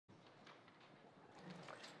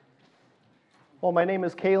Well, my name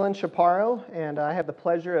is Ceilan Chaparro, and I have the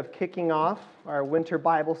pleasure of kicking off our winter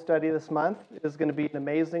Bible study this month. It is going to be an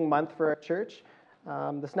amazing month for our church.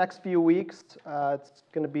 This next few weeks, it's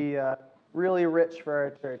going to be really rich for our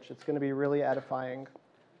church. It's going to be really edifying.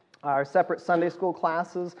 Our separate Sunday school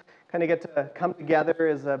classes kind of get to come together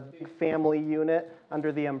as a big family unit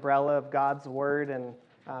under the umbrella of God's Word, and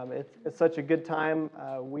it's such a good time.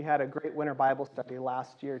 We had a great winter Bible study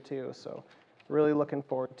last year, too, so really looking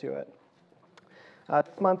forward to it.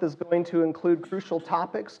 This month is going to include crucial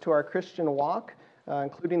topics to our Christian walk,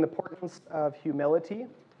 including the importance of humility,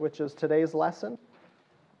 which is today's lesson.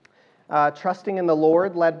 Trusting in the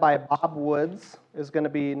Lord, led by Bob Woods, is going to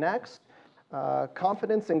be next.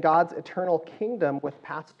 Confidence in God's eternal kingdom with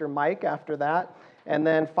Pastor Mike after that. And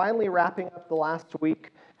then finally wrapping up the last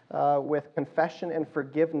week with confession and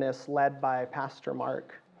forgiveness, led by Pastor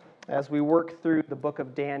Mark, as we work through the book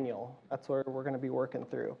of Daniel. That's where we're going to be working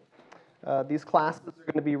through. These classes are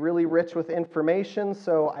going to be really rich with information,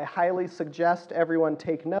 so I highly suggest everyone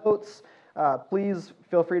take notes. Please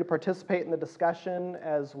feel free to participate in the discussion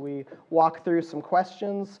as we walk through some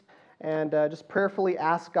questions, and just prayerfully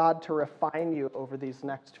ask God to refine you over these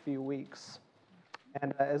next few weeks.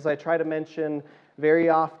 And as I try to mention very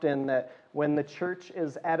often, that when the church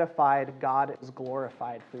is edified, God is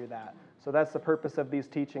glorified through that. So that's the purpose of these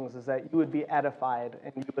teachings, is that you would be edified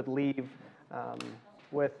and you would leave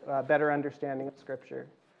with a better understanding of Scripture.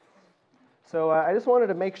 So I just wanted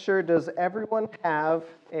to make sure, does everyone have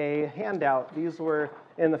a handout? These were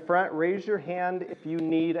in the front. Raise your hand if you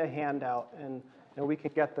need a handout, and we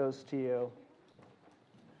can get those to you.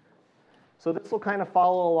 So this will kind of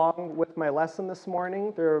follow along with my lesson this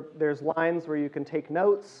morning. There's lines where you can take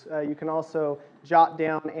notes. You can also jot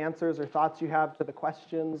down answers or thoughts you have to the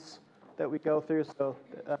questions that we go through, so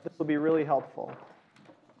this will be really helpful.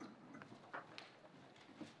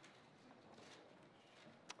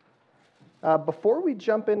 Before we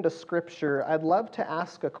jump into Scripture, I'd love to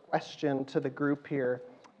ask a question to the group here.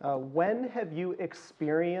 When have you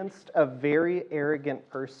experienced a very arrogant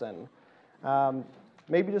person?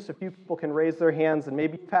 Maybe just a few people can raise their hands, and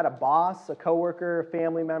maybe you've had a boss, a coworker, a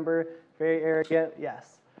family member, very arrogant.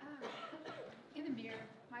 Yes? In the mirror,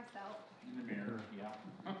 myself. In the mirror,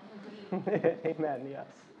 yeah. Amen, yes.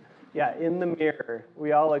 Yeah, in the mirror.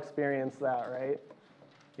 We all experience that, right?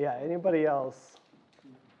 Yeah, anybody else?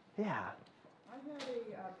 Yeah. I had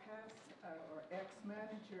a past or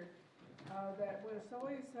ex-manager that was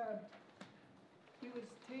always, he was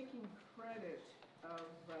taking credit of,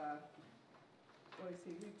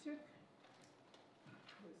 he took,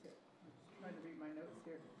 I'm trying to read my notes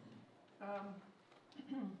here.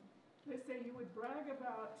 Let's say he would brag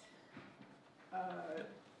about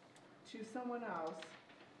to someone else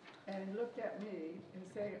and looked at me and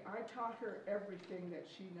say, I taught her everything that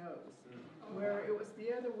she knows, where it was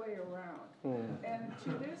the other way around. And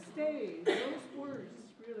to this day, those words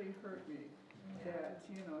really hurt me. That,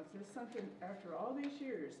 it's just something after all these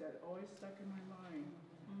years that always stuck in my mind.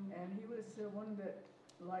 And he was one that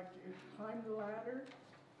liked to climb the ladder,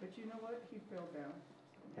 but you know what? He fell down.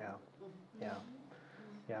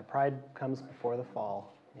 Yeah, pride comes before the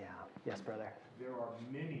fall. Yeah. Yes, brother. There are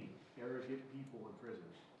many arrogant people in prisons.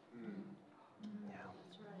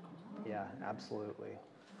 Yeah, absolutely.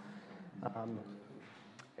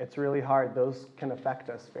 It's really hard. Those can affect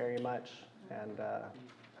us very much and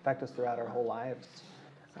affect us throughout our whole lives.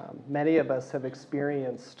 Many of us have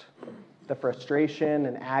experienced the frustration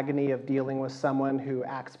and agony of dealing with someone who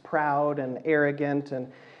acts proud and arrogant,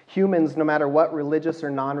 and humans, no matter what religious or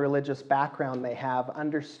non-religious background they have,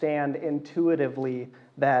 understand intuitively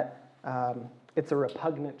that it's a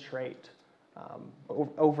repugnant trait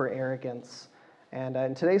over arrogance. And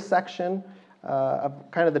in today's section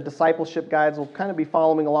of kind of the discipleship guides, we'll kind of be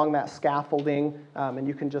following along that scaffolding, and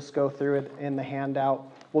you can just go through it in the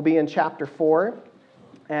handout. We'll be in chapter 4,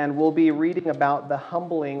 and we'll be reading about the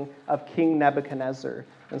humbling of King Nebuchadnezzar.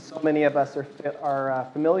 And so many of us are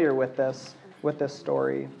familiar with this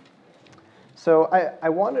story. So I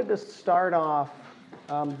wanted to start off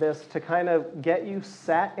this to kind of get you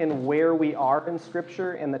set in where we are in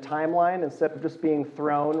Scripture in the timeline, instead of just being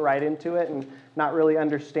thrown right into it and not really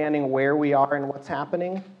understanding where we are and what's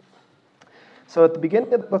happening. So at the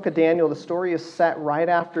beginning of the book of Daniel, the story is set right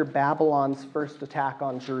after Babylon's first attack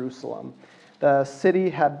on Jerusalem. The city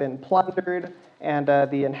had been plundered, and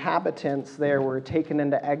the inhabitants there were taken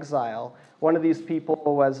into exile. One of these people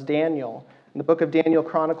was Daniel. And the book of Daniel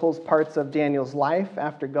chronicles parts of Daniel's life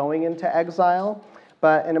after going into exile.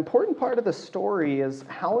 But an important part of the story is,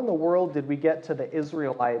 how in the world did we get to the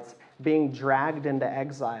Israelites being dragged into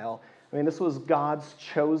exile? I mean, this was God's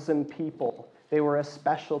chosen people. They were a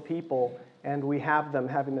special people, And we have them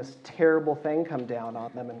having this terrible thing come down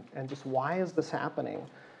on them. And just why is this happening?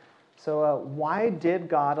 So why did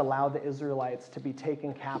God allow the Israelites to be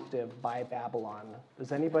taken captive by Babylon?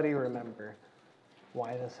 Does anybody remember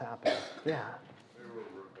why this happened? Yeah. They were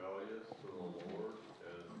rebellious to the Lord,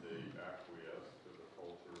 and they acquiesced to the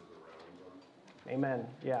cultures around them. Amen.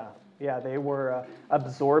 Yeah. Yeah, they were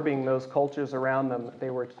absorbing those cultures around them that they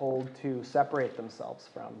were told to separate themselves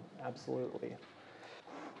from. Absolutely.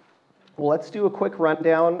 Well, let's do a quick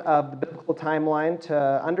rundown of the biblical timeline to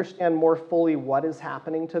understand more fully what is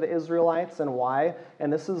happening to the Israelites and why.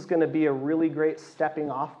 And this is going to be a really great stepping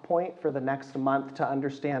off point for the next month to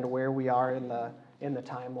understand where we are in the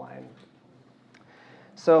timeline.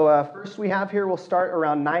 So first we have here, we'll start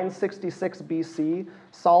around 966 BC.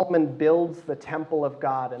 Solomon builds the temple of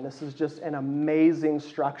God, and this is just an amazing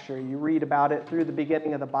structure. You read about it through the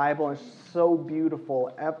beginning of the Bible, and it's so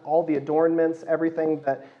beautiful. All the adornments, everything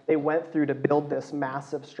that they went through to build this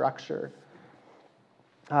massive structure.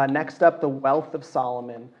 Next up, the wealth of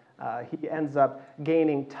Solomon. He ends up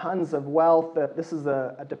gaining tons of wealth. This is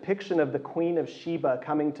a depiction of the Queen of Sheba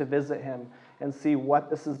coming to visit him and see what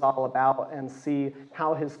this is all about and see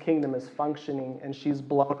how his kingdom is functioning, and she's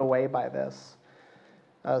blown away by this.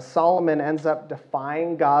 Solomon ends up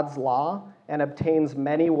defying God's law and obtains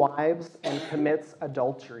many wives and commits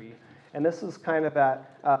adultery. And this is kind of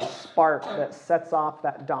that spark that sets off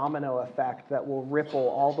that domino effect that will ripple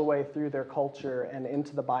all the way through their culture and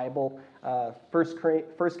into the Bible. First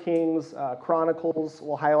Kings, Chronicles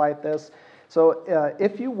will highlight this. So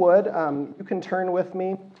if you would, you can turn with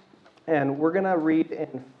me, and we're going to read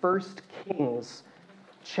in 1 Kings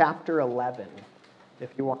chapter 11, if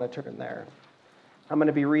you want to turn there. I'm going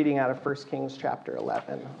to be reading out of 1 Kings chapter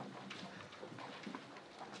 11.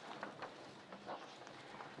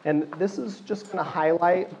 And this is just going to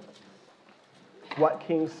highlight what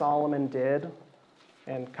King Solomon did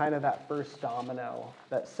and kind of that first domino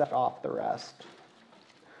that set off the rest.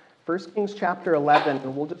 1 Kings chapter 11,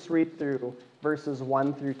 and we'll just read through verses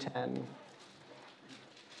 1 through 10.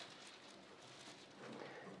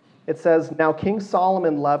 It says, "Now King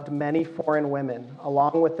Solomon loved many foreign women,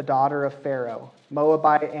 along with the daughter of Pharaoh,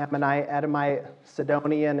 Moabite, Ammonite, Edomite,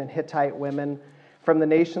 Sidonian, and Hittite women, from the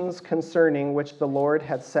nations concerning which the Lord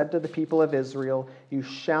had said to the people of Israel, 'You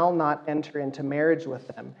shall not enter into marriage with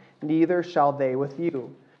them, neither shall they with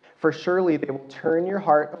you, for surely they will turn your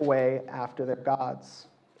heart away after their gods.'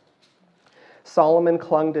 Solomon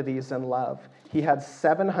clung to these in love. He had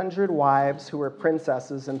 700 wives who were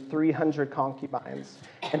princesses and 300 concubines,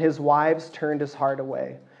 and his wives turned his heart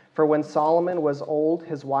away. For when Solomon was old,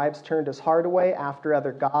 his wives turned his heart away after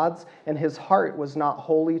other gods, and his heart was not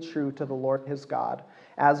wholly true to the Lord his God,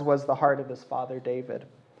 as was the heart of his father David.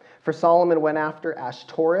 For Solomon went after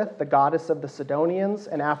Ashtoreth, the goddess of the Sidonians,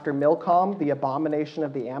 and after Milcom, the abomination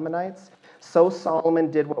of the Ammonites. So Solomon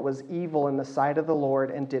did what was evil in the sight of the Lord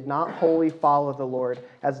and did not wholly follow the Lord,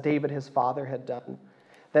 as David his father had done.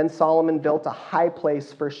 Then Solomon built a high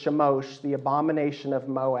place for Shemosh, the abomination of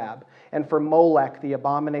Moab, and for Molech, the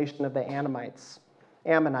abomination of the Ammonites,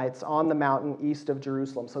 on the mountain east of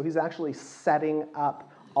Jerusalem." So he's actually setting up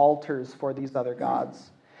altars for these other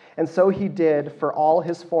gods. "And so he did for all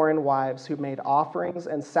his foreign wives who made offerings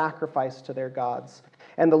and sacrifice to their gods.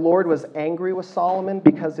 And the Lord was angry with Solomon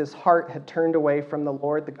because his heart had turned away from the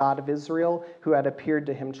Lord, the God of Israel, who had appeared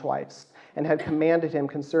to him twice, and had commanded him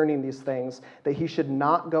concerning these things, that he should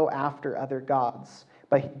not go after other gods.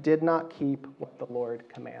 But he did not keep what the Lord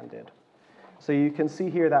commanded." So you can see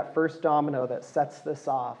here that first domino that sets this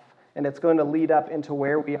off, and it's going to lead up into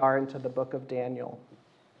where we are into the book of Daniel.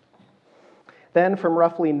 Then from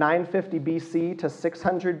roughly 950 BC to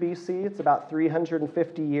 600 BC, it's about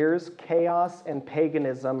 350 years, chaos and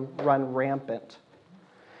paganism run rampant.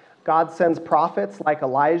 God sends prophets like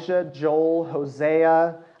Elijah, Joel,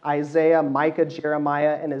 Hosea, Isaiah, Micah,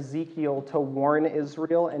 Jeremiah, and Ezekiel to warn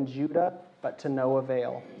Israel and Judah, but to no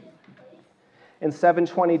avail. In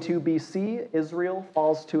 722 BC, Israel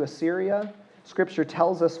falls to Assyria. Scripture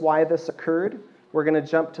tells us why this occurred. We're going to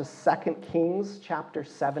jump to 2 Kings chapter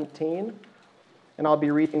 17. And I'll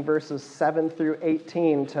be reading verses 7 through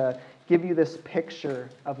 18 to give you this picture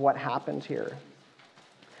of what happened here.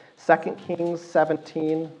 2 Kings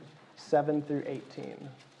 17, 7 through 18.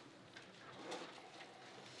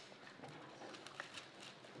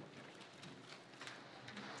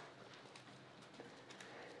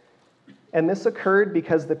 "And this occurred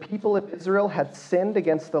because the people of Israel had sinned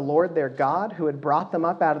against the Lord their God, who had brought them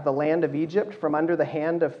up out of the land of Egypt from under the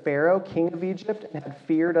hand of Pharaoh, king of Egypt, and had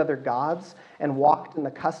feared other gods, and walked in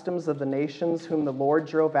the customs of the nations whom the Lord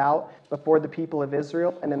drove out before the people of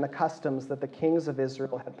Israel, and in the customs that the kings of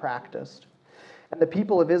Israel had practiced. And the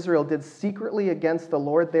people of Israel did secretly against the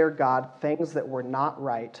Lord their God things that were not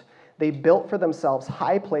right. They built for themselves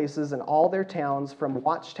high places in all their towns, from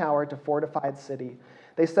watchtower to fortified city.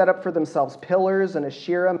 They set up for themselves pillars and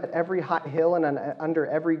Asherim at every high hill and under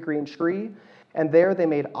every green tree. And there they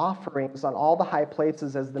made offerings on all the high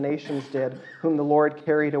places as the nations did, whom the Lord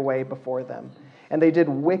carried away before them. And they did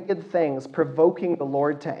wicked things, provoking the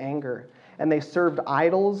Lord to anger. And they served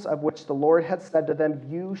idols, of which the Lord had said to them,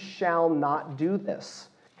 "You shall not do this."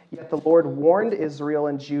 Yet the Lord warned Israel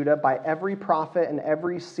and Judah by every prophet and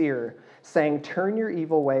every seer, saying, turn from your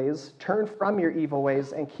evil ways,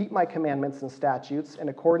 and keep my commandments and statutes in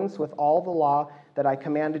accordance with all the law that I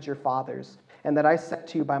commanded your fathers, and that I sent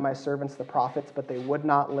to you by my servants the prophets, but they would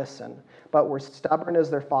not listen, but were stubborn as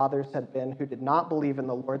their fathers had been, who did not believe in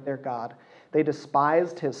the Lord their God. They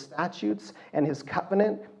despised his statutes and his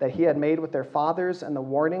covenant that he had made with their fathers and the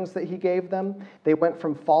warnings that he gave them. They went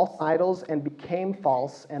from false idols and became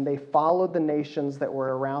false, and they followed the nations that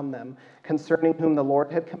were around them, concerning whom the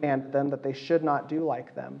Lord had commanded them that they should not do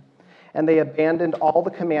like them. And they abandoned all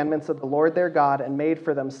the commandments of the Lord their God and made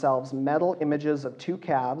for themselves metal images of 2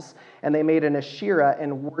 calves. And they made an Asherah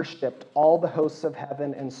and worshipped all the hosts of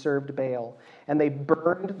heaven and served Baal. And they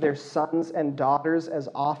burned their sons and daughters as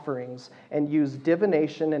offerings and used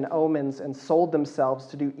divination and omens and sold themselves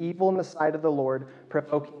to do evil in the sight of the Lord,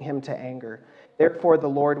 provoking him to anger. Therefore the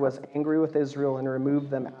Lord was angry with Israel and removed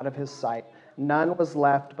them out of his sight. None was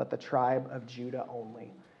left but the tribe of Judah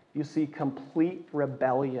only. You see complete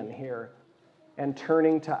rebellion here and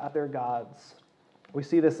turning to other gods. We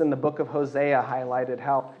see this in the book of Hosea highlighted,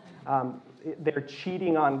 how they're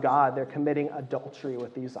cheating on God. They're committing adultery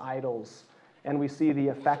with these idols. And we see the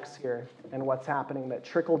effects here and what's happening that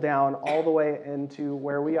trickle down all the way into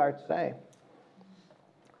where we are today.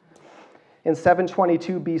 In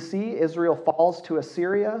 722 BC, Israel falls to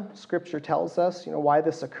Assyria. Scripture tells us, why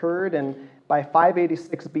this occurred. And by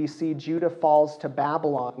 586 BC, Judah falls to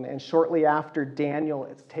Babylon. And shortly after, Daniel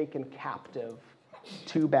is taken captive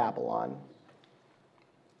to Babylon.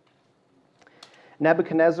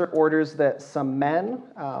 Nebuchadnezzar orders that some men,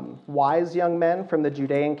 wise young men from the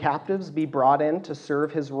Judean captives, be brought in to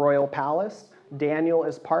serve his royal palace. Daniel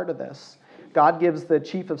is part of this. God gives the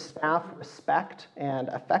chief of staff respect and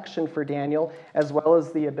affection for Daniel, as well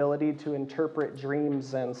as the ability to interpret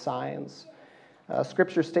dreams and signs.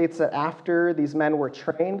 Scripture states that after these men were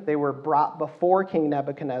trained, they were brought before King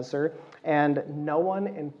Nebuchadnezzar, and no one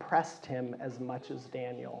impressed him as much as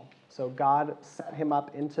Daniel. So God set him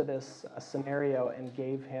up into this scenario and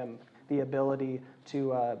gave him the ability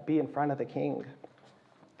to be in front of the king.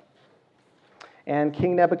 And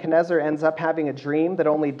King Nebuchadnezzar ends up having a dream that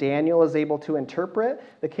only Daniel is able to interpret.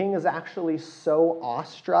 The king is actually so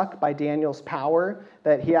awestruck by Daniel's power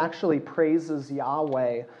that he actually praises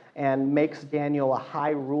Yahweh and makes Daniel a high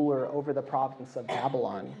ruler over the province of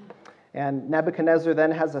Babylon. And Nebuchadnezzar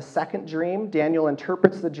then has a second dream. Daniel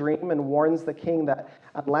interprets the dream and warns the king that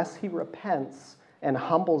unless he repents and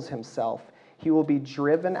humbles himself, he will be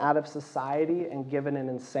driven out of society and given an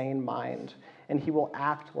insane mind, and he will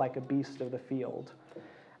act like a beast of the field.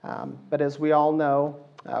 But as we all know,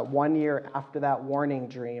 1 year after that warning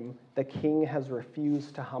dream, the king has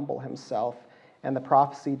refused to humble himself, and the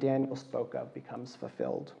prophecy Daniel spoke of becomes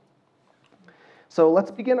fulfilled. So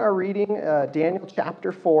let's begin our reading. Daniel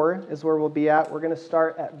chapter 4 is where we'll be at. We're going to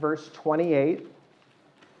start at verse 28.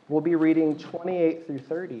 We'll be reading 28 through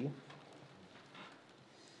 30.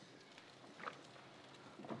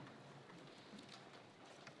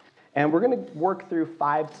 And we're going to work through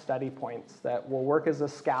 5 study points that will work as a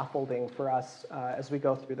scaffolding for us as we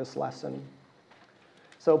go through this lesson.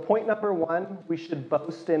 So point number 1, we should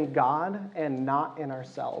boast in God and not in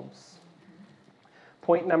ourselves.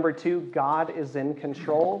 Point number 2, God is in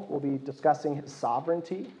control. We'll be discussing his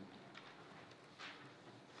sovereignty.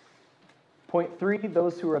 Point 3,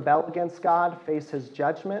 those who rebel against God face his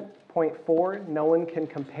judgment. Point 4, no one can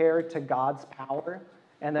compare to God's power.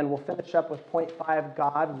 And then we'll finish up with point 5,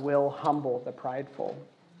 God will humble the prideful.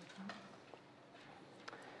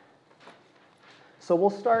 So we'll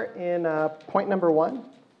start in point number 1.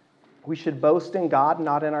 We should boast in God,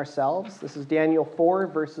 not in ourselves. This is Daniel 4,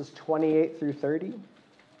 verses 28 through 30.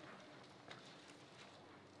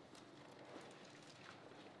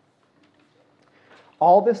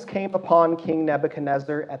 All this came upon King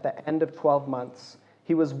Nebuchadnezzar at the end of 12 months.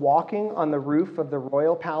 He was walking on the roof of the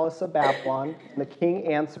royal palace of Babylon, and the king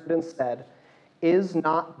answered and said, "Is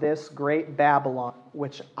not this great Babylon,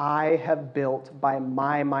 which I have built by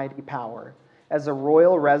my mighty power, as a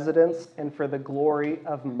royal residence and for the glory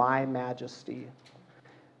of my majesty?"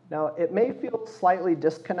 Now, it may feel slightly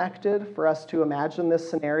disconnected for us to imagine this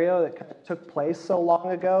scenario that kind of took place so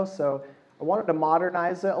long ago, so I wanted to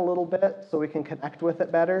modernize it a little bit so we can connect with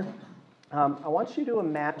it better. I want you to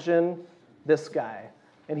imagine this guy,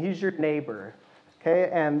 and he's your neighbor, okay?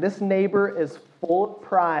 And this neighbor is full of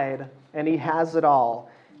pride, and he has it all.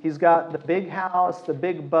 He's got the big house, the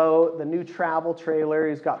big boat, the new travel trailer.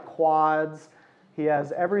 He's got quads. He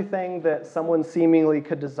has everything that someone seemingly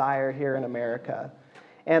could desire here in America.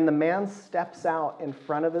 And the man steps out in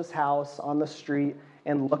front of his house on the street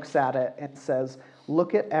and looks at it and says,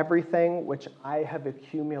 "Look at everything which I have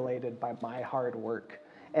accumulated by my hard work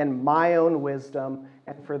and my own wisdom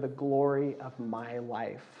and for the glory of my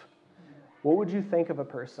life." What would you think of a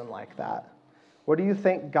person like that? What do you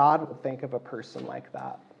think God would think of a person like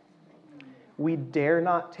that? We dare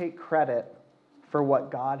not take credit for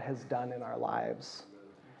what God has done in our lives.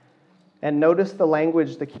 And notice the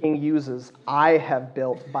language the king uses: "I have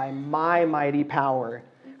built by my mighty power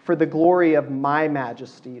for the glory of my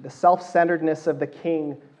majesty." The self-centeredness of the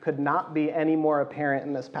king could not be any more apparent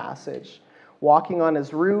in this passage. Walking on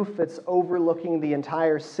his roof, it's overlooking the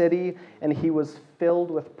entire city, and he was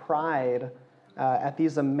filled with pride at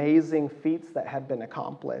these amazing feats that had been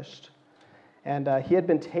accomplished. And he had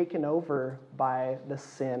been taken over by the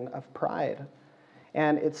sin of pride.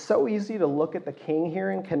 And it's so easy to look at the king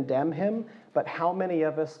here and condemn him, but how many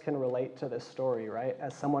of us can relate to this story, right?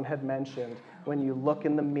 As someone had mentioned, when you look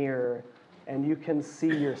in the mirror and you can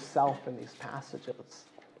see yourself in these passages.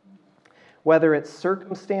 Whether it's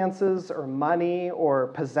circumstances or money or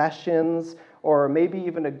possessions or maybe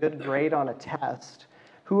even a good grade on a test,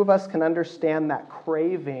 who of us can understand that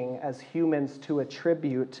craving as humans to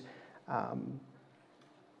attribute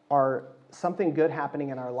something good happening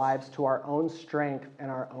in our lives to our own strength and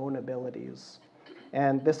our own abilities?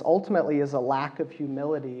 And this ultimately is a lack of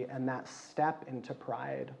humility and that step into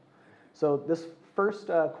pride. So this first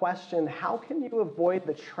question, how can you avoid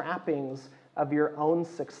the trappings of your own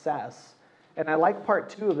success? And I like part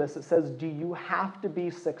 2 of this. It says, do you have to be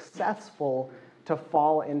successful to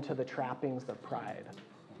fall into the trappings of pride?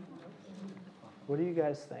 What do you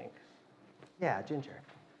guys think? Yeah, Ginger.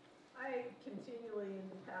 I continually in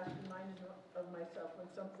the past reminded of myself when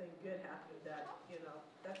something good happened that,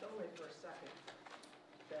 that's only for a second,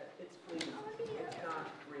 that it's fleeting, it's not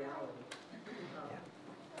reality.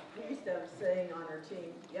 We used to have a saying on our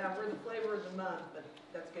team, yeah, we're the flavor of the month, but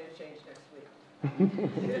that's going to change next week.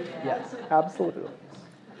 Yes, absolutely.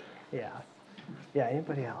 Yeah. Yeah,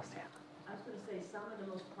 anybody else? Yeah. I was going to say, some of the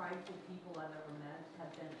most prideful people I've ever met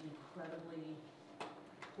have been incredibly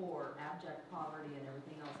poor, abject poverty and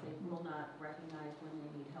everything else. They will not recognize when they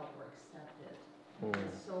need help or accept it.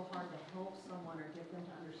 It's so hard to help someone or get them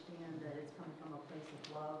to understand that it's coming from a place of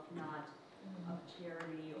love, not of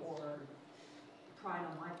charity or pride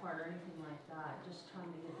on my part or anything like that. Just trying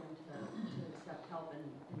to get them to accept help and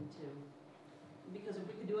to, because if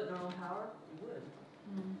we could do it in our own power, we would.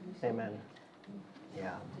 Amen.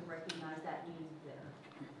 Yeah. To recognize that need there.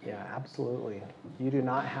 Yeah, absolutely. You do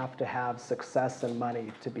not have to have success and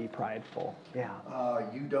money to be prideful. Yeah.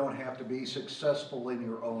 You don't have to be successful in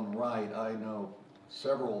your own right. I know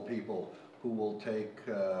several people who will take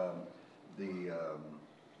the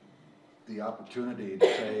opportunity to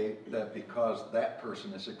say that because that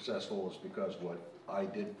person is successful is because what I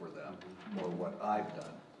did for them or what I've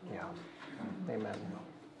done. Yeah. Amen.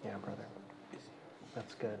 Yeah, brother.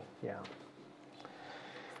 That's good. Yeah.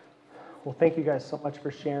 Well, thank you guys so much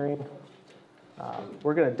for sharing.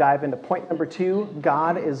 We're going to dive into point number 2.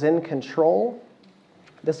 God is in control.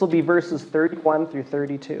 This will be verses 31 through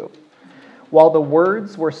 32. While the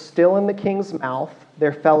words were still in the king's mouth,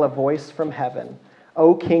 there fell a voice from heaven.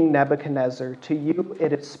 "O King Nebuchadnezzar, to you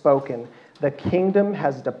it is spoken. The kingdom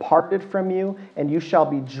has departed from you, and you shall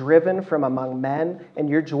be driven from among men, and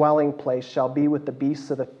your dwelling place shall be with the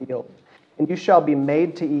beasts of the field. And you shall be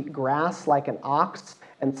made to eat grass like an ox,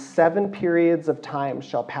 and 7 periods of time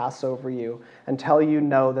shall pass over you, until you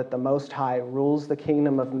know that the Most High rules the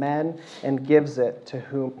kingdom of men and gives it to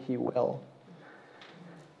whom he will."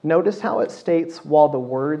 Notice how it states, while the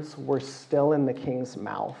words were still in the king's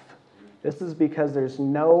mouth. This is because there's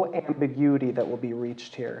no ambiguity that will be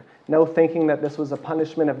reached here. No thinking that this was a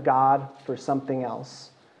punishment of God for something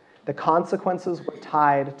else. The consequences were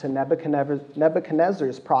tied to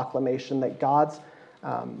Nebuchadnezzar's proclamation that God's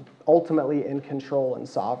ultimately in control and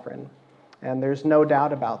sovereign. And there's no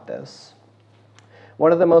doubt about this.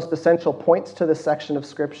 One of the most essential points to this section of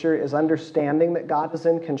Scripture is understanding that God is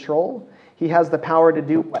in control. He has the power to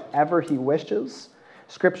do whatever he wishes.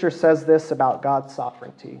 Scripture says this about God's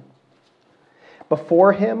sovereignty.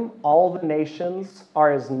 Before him, all the nations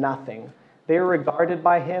are as nothing. They are regarded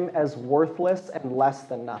by him as worthless and less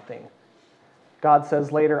than nothing. God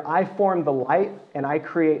says later, I form the light and I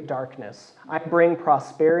create darkness. I bring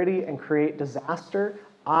prosperity and create disaster.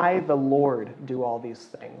 I, the Lord, do all these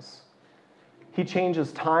things. He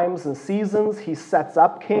changes times and seasons. He sets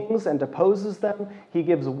up kings and deposes them. He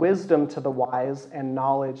gives wisdom to the wise and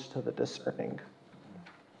knowledge to the discerning.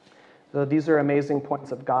 So these are amazing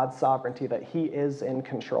points of God's sovereignty, that he is in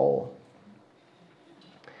control.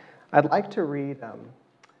 I'd like to read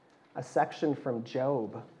a section from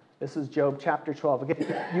Job. This is Job chapter 12.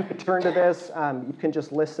 Again, you could turn to this. You can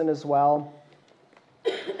just listen as well.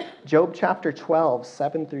 Job chapter 12,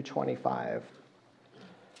 7 through 25.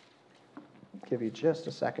 I'll give you just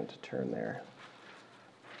a second to turn there.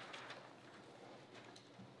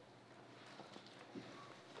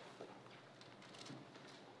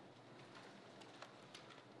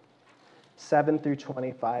 Seven through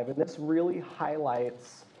 25. And this really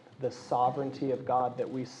highlights the sovereignty of God that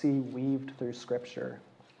we see weaved through Scripture.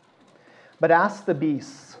 But ask the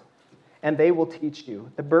beasts, and they will teach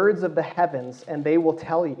you, the birds of the heavens, and they will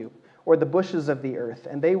tell you, or the bushes of the earth,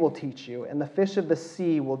 and they will teach you, and the fish of the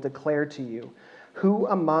sea will declare to you. Who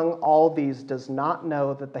among all these does not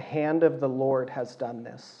know that the hand of the Lord has done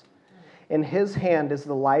this? In his hand is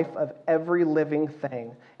the life of every living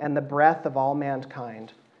thing, and the breath of all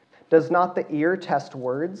mankind. Does not the ear test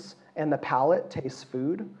words, and the palate taste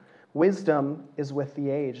food? Wisdom is with the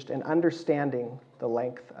aged, and understanding the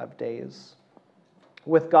length of days.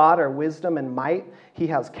 With God are wisdom and might. He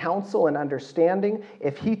has counsel and understanding.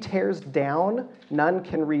 If he tears down, none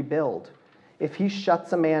can rebuild. If he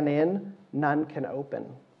shuts a man in, none can open.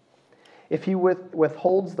 If he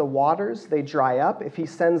withholds the waters, they dry up. If he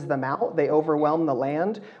sends them out, they overwhelm the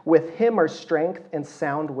land. With him are strength and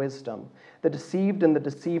sound wisdom. The deceived and the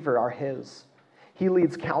deceiver are his. He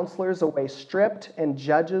leads counselors away stripped, and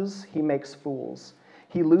judges he makes fools.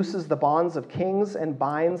 He looses the bonds of kings and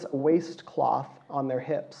binds a waistcloth on their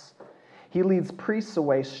hips. He leads priests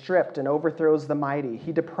away stripped and overthrows the mighty.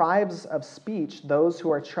 He deprives of speech those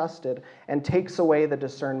who are trusted and takes away the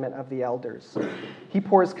discernment of the elders. He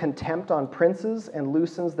pours contempt on princes and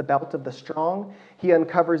loosens the belt of the strong. He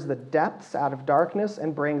uncovers the depths out of darkness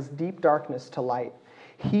and brings deep darkness to light.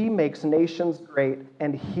 He makes nations great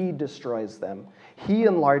and he destroys them. He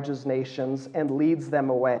enlarges nations and leads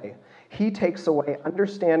them away. He takes away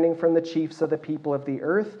understanding from the chiefs of the people of the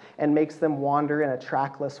earth and makes them wander in a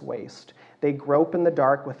trackless waste. They grope in the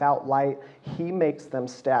dark without light. He makes them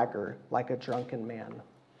stagger like a drunken man.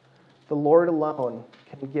 The Lord alone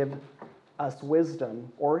can give us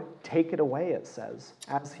wisdom or take it away, it says,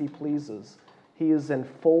 as he pleases. He is in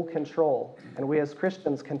full control, and we as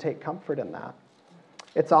Christians can take comfort in that.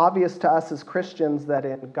 It's obvious to us as Christians that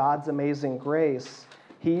in God's amazing grace,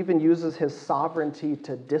 he even uses his sovereignty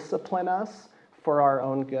to discipline us for our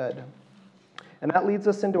own good. And that leads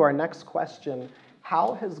us into our next question.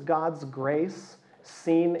 How has God's grace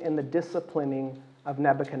seen in the disciplining of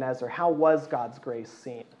Nebuchadnezzar? How was God's grace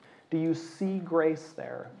seen? Do you see grace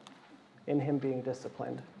there in him being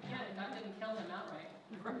disciplined? Yeah, God didn't kill him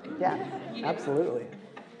outright. Yeah, absolutely.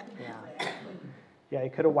 Yeah. Yeah, he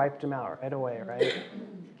could have wiped him out right away, right?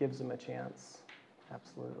 Gives him a chance.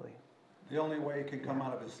 Absolutely. The only way he could come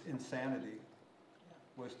out of his insanity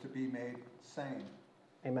was to be made sane.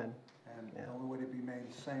 Amen. And the only way to be made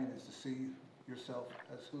sane is to see yourself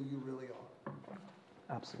as who you really are.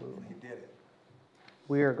 Absolutely. He did it.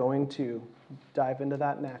 We are going to dive into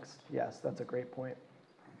that next. Yes, that's a great point.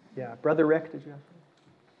 Yeah. Brother Rick, did you have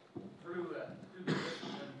something? Through the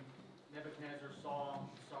discipline, Nebuchadnezzar saw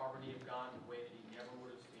the sovereignty of God in a way that he never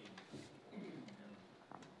would have seen.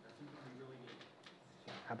 And that's something we really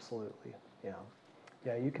need. Absolutely. Yeah.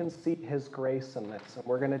 Yeah, you can see his grace in this, and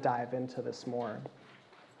we're going to dive into this more.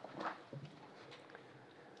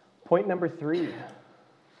 Point number 3.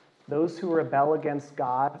 Those who rebel against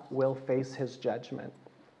God will face his judgment.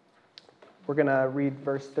 We're going to read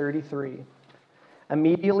verse 33.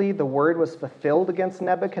 Immediately the word was fulfilled against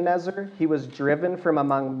Nebuchadnezzar. He was driven from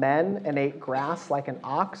among men and ate grass like an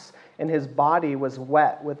ox, and his body was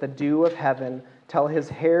wet with the dew of heaven, till his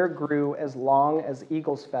hair grew as long as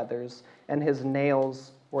eagle's feathers, and his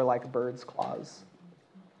nails were like bird's claws.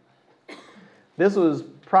 This was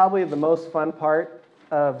probably the most fun part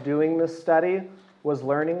of doing this study, was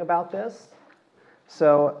learning about this.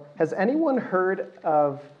 So, has anyone heard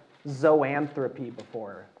of zoanthropy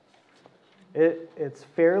before? It's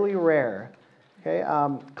fairly rare. Okay?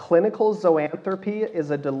 Clinical zoanthropy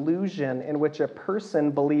is a delusion in which a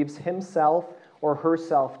person believes himself or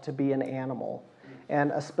herself to be an animal.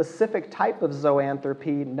 And a specific type of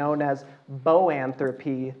zoanthropy known as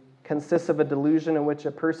boanthropy consists of a delusion in which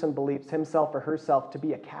a person believes himself or herself to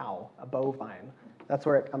be a cow, a bovine. That's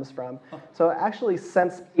where it comes from. So actually,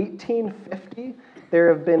 since 1850, there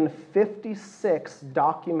have been 56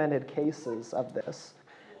 documented cases of this.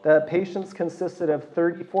 The patients consisted of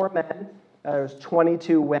 34 men, there was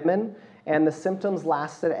 22 women, and the symptoms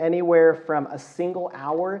lasted anywhere from a single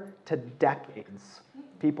hour to decades.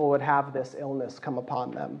 People would have this illness come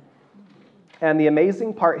upon them. And the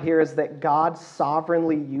amazing part here is that God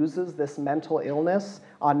sovereignly uses this mental illness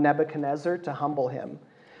on Nebuchadnezzar to humble him.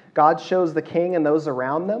 God shows the king and those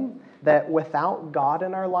around them that without God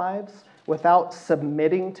in our lives, without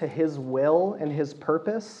submitting to his will and his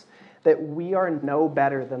purpose, that we are no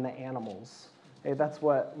better than the animals. Okay, that's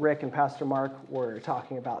what Rick and Pastor Mark were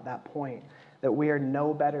talking about, that point, that we are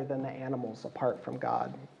no better than the animals apart from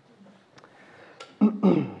God.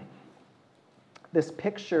 This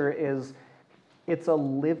picture it's a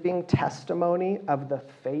living testimony of the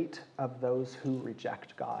fate of those who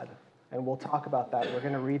reject God. And we'll talk about that. We're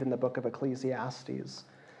going to read in the book of Ecclesiastes.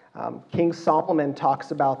 King Solomon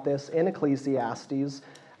talks about this in Ecclesiastes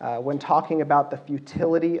when talking about the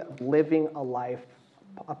futility of living a life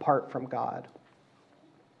apart from God.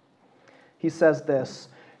 He says this,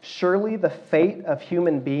 "Surely the fate of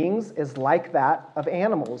human beings is like that of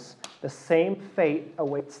animals. The same fate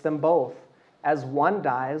awaits them both. As one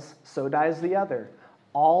dies, so dies the other.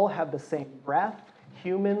 All have the same breath.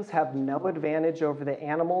 Humans have no advantage over the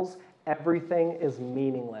animals. Everything is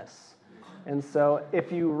meaningless." And so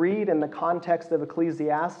if you read in the context of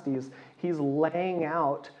Ecclesiastes, he's laying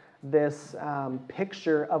out this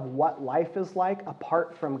picture of what life is like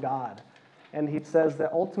apart from God. And he says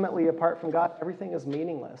that ultimately, apart from God, everything is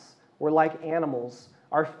meaningless. We're like animals.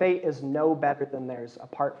 Our fate is no better than theirs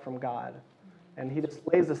apart from God. And he just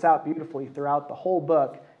lays this out beautifully throughout the whole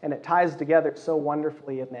book, and it ties together so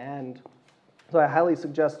wonderfully in the end. So I highly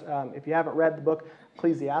suggest, if you haven't read the book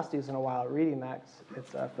Ecclesiastes in a while, reading that,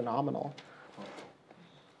 it's phenomenal.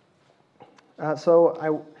 So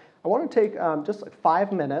I want to take just like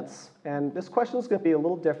 5 minutes, and this question is going to be a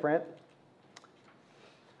little different.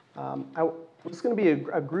 It's going to be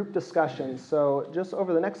a group discussion, so just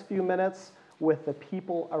over the next few minutes with the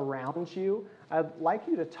people around you, I'd like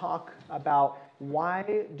you to talk about why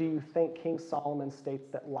do you think King Solomon states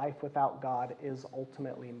that life without God is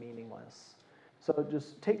ultimately meaningless? So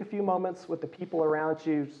just take a few moments with the people around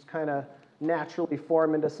you, just kind of naturally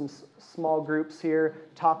form into some small groups here,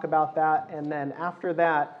 talk about that, and then after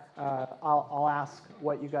that, I'll ask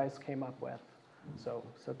what you guys came up with. So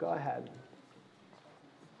go ahead.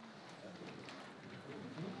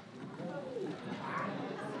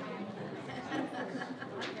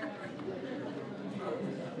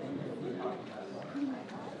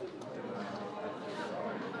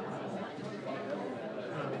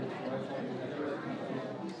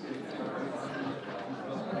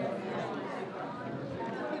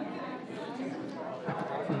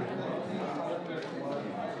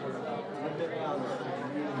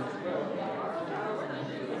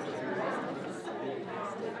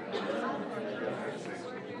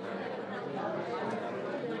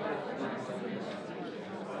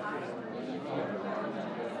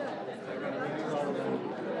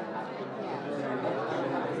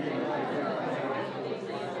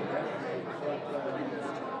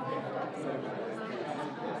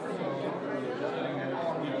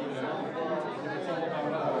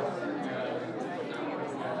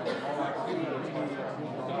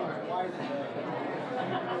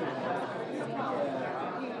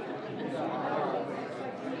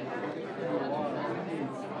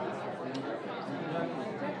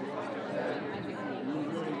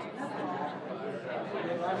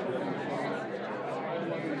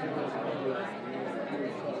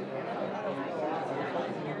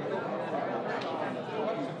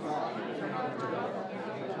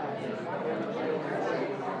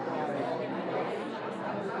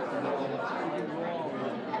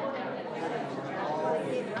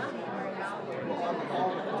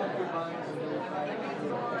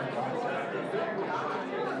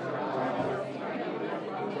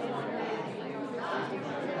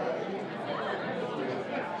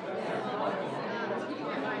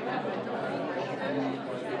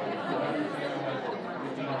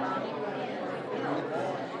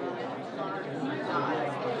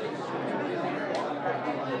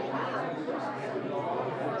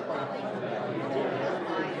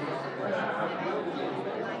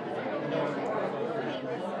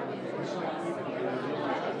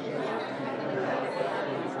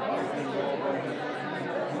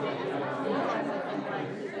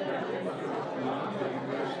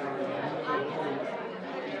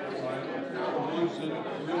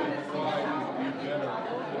 Really trying to be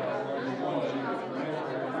better.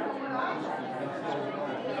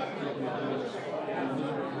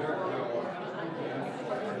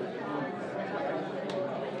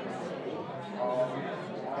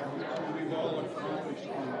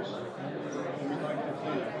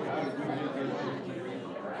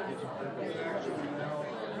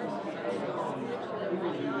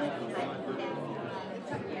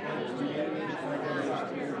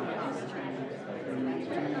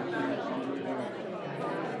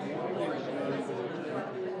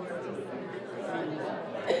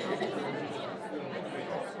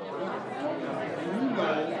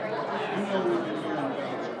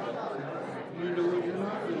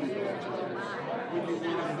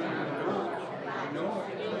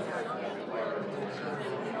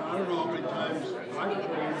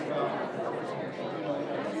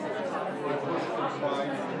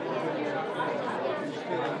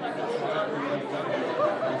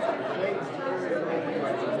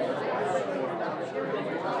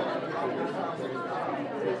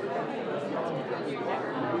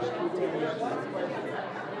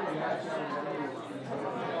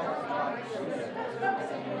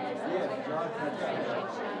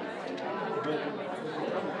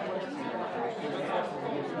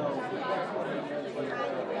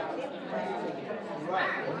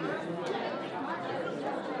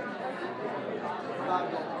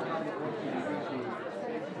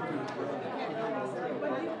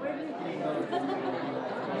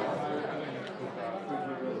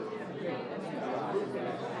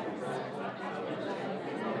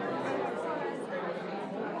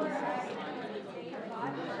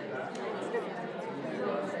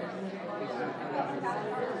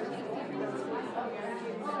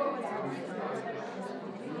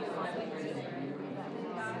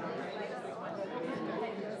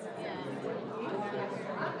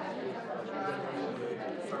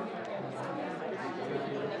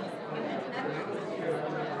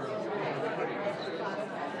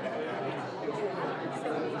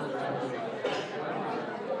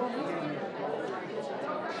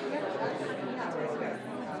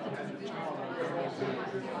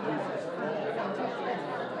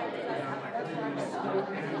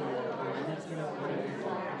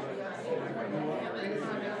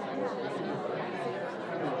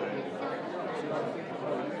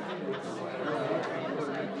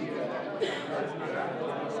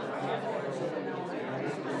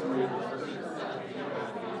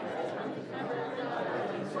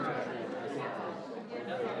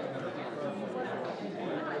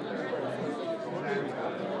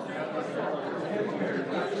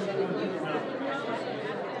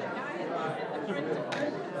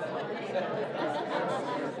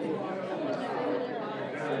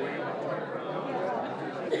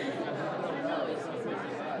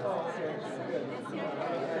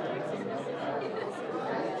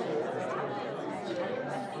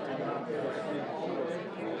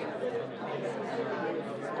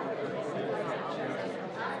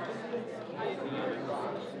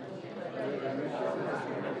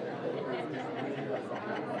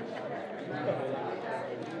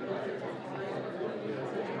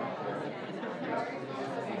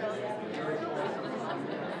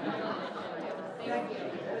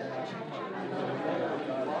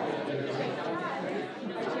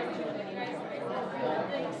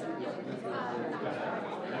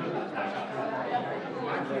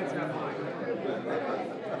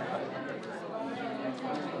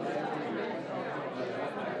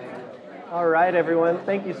 All right, everyone.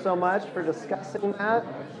 Thank you so much for discussing that.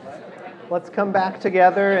 Let's come back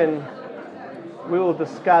together and we will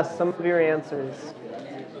discuss some of your answers.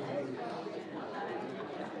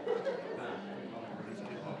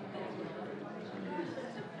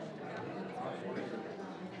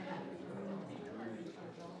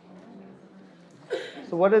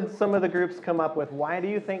 So what did some of the groups come up with? Why do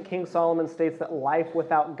you think King Solomon states that life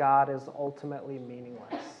without God is ultimately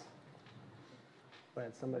meaningless? Go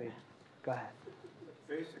ahead, somebody, go ahead.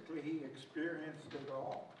 Basically, he experienced it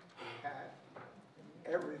all. He had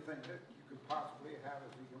everything that you could possibly have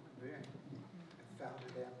as a human being and found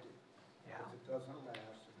it empty. Yeah. Because it doesn't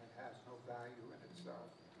last and it has no value in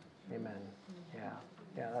itself. Amen. Yeah.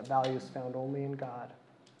 Yeah, that value is found only in God.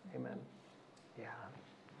 Amen. Yeah.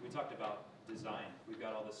 We talked about design. We've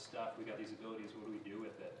got all this stuff, we've got these abilities, what do we do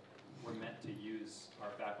with it? We're meant to use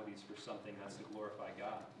our faculties for something that's to glorify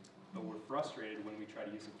God. But we're frustrated when we try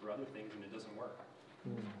to use it for other things and it doesn't work.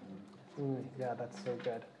 Yeah, that's so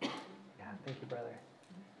good. Yeah, thank you, brother.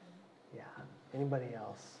 Yeah. Anybody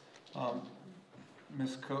else?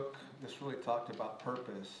 Ms. Cook, this really talked about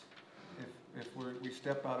purpose. If we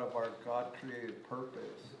step out of our God-created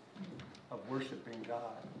purpose of worshiping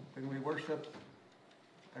God, then we worship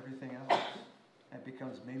everything else and it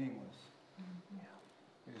becomes meaningless. Yeah.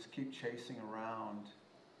 We just keep chasing around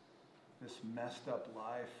this messed up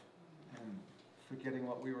life and forgetting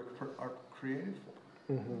what we are created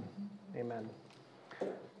for. Mm-hmm. Amen.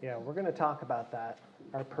 Yeah, we're going to talk about that.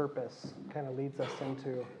 Our purpose kind of leads us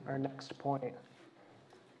into our next point.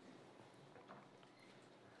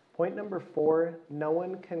 Point number 4, no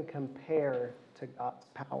one can compare to God's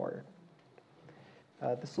power.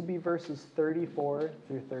 This will be verses 34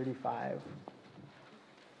 through 35.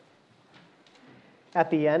 At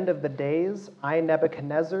the end of the days, I,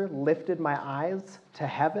 Nebuchadnezzar, lifted my eyes to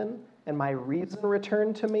heaven, and my reason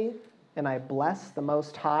returned to me, and I blessed the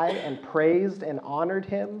Most High and praised and honored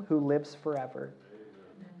him who lives forever.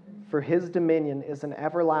 For his dominion is an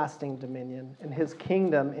everlasting dominion, and his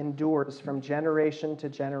kingdom endures from generation to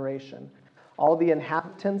generation. All the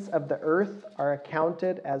inhabitants of the earth are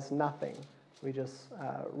accounted as nothing. We just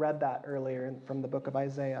read that earlier from the book of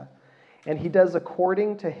Isaiah. And he does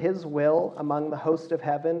according to his will among the host of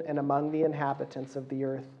heaven and among the inhabitants of the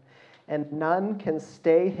earth. And none can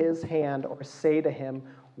stay his hand or say to him,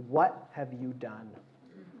 "What have you done?"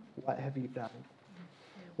 what have you done?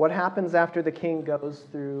 What happens after the king goes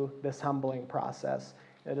through this humbling process?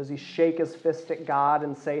 Does he shake his fist at God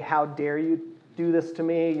and say, how dare you do this to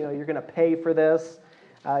me? You're going to pay for this.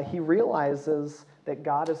 He realizes that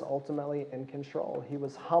God is ultimately in control. He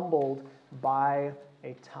was humbled by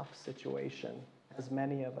a tough situation, as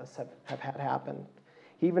many of us have had happen.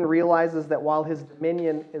 He even realizes that while his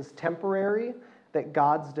dominion is temporary, that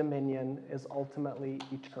God's dominion is ultimately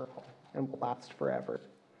eternal and will last forever.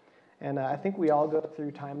 And I think we all go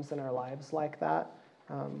through times in our lives like that,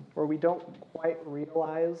 where we don't quite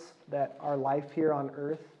realize that our life here on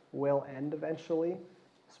earth will end eventually,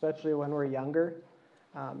 especially when we're younger.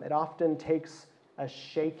 It often takes a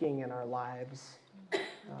shaking in our lives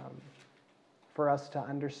for us to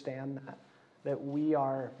understand that we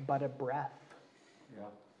are but a breath. Yeah.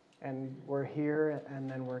 And we're here and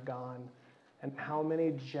then we're gone. And how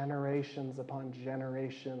many generations upon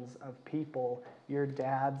generations of people, your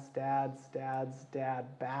dad's dad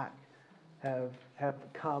back, have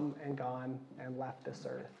come and gone and left this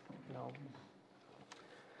earth.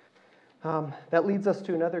 That leads us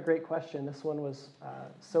to another great question. This one was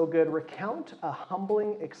so good. Recount a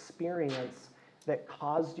humbling experience that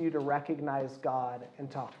caused you to recognize God and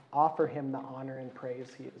to offer him the honor and praise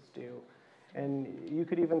he is due. And you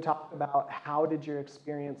could even talk about how did your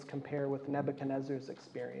experience compare with Nebuchadnezzar's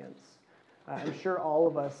experience. I'm sure all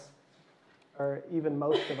of us, or even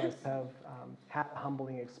most of us, have had a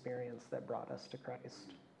humbling experience that brought us to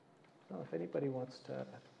Christ. So if anybody wants to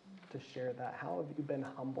share that, how have you been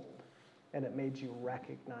humbled and it made you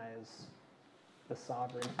recognize the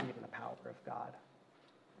sovereignty and the power of God?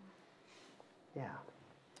 Yeah.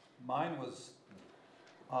 Mine was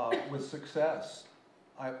with success.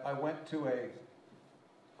 I went to a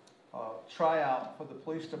tryout for the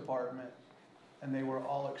police department, and they were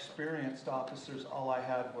all experienced officers. All I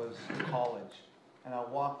had was college. And I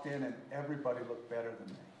walked in, and everybody looked better than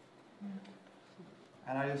me.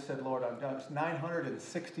 And I just said, Lord, I'm done. It's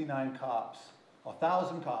 969 cops,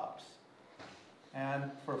 1,000 cops,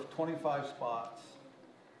 and for 25 spots.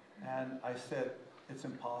 And I said, it's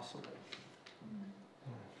impossible.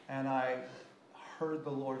 And I heard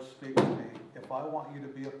the Lord speak to me, if I want you to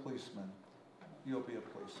be a policeman, you'll be a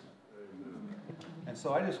policeman. And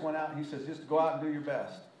so I just went out, and he says, just go out and do your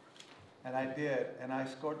best. And I did, and I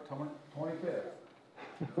scored 25th.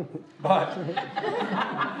 But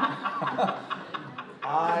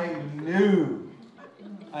I knew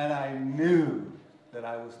that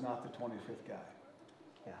I was not the 25th guy.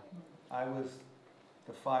 Yeah. I was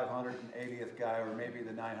the 580th guy, or maybe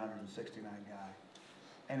the 969 guy.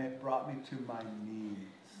 And it brought me to my knees,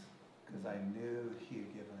 because I knew he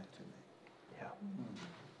had given it to me. Yeah.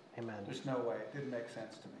 Amen. There's no way. It didn't make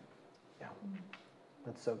sense to me. Yeah.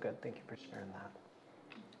 That's so good. Thank you for sharing that.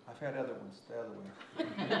 I've had other ones the other way.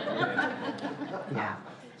 Yeah.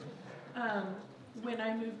 When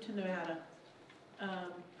I moved to Nevada,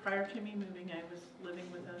 prior to me moving, I was living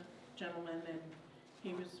with a gentleman, and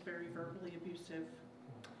he was very verbally abusive,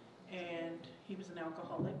 and he was an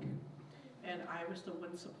alcoholic, and I was the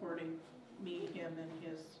one supporting me, him, and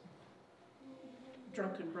his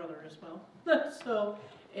drunken brother as well. So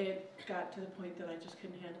it got to the point that I just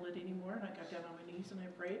couldn't handle it anymore, and I got down on my knees and I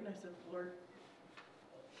prayed, and I said, Lord,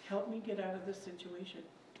 help me get out of this situation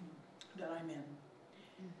that I'm in.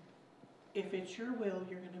 If it's your will,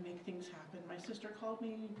 you're going to make things happen. My sister called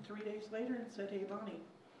me 3 days later and said, hey, Bonnie,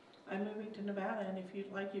 I'm moving to Nevada, and if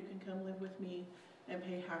you'd like, you can come live with me and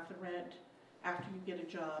pay half the rent after you get a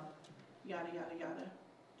job, yada, yada, yada.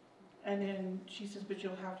 And then she says, but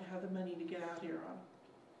you'll have to have the money to get out here on.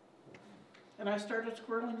 And I started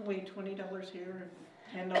squirreling away $20 here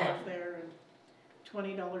and $10 there and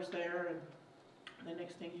 $20 there. And the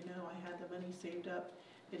next thing you know, I had the money saved up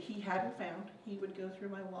that he hadn't found. He would go through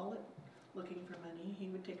my wallet looking for money. He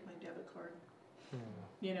would take my debit card.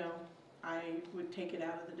 You know, I would take it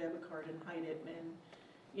out of the debit card and hide it. And,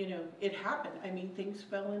 you know, it happened. I mean, things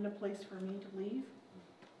fell into place for me to leave.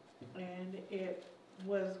 And it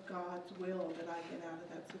was God's will that I get out of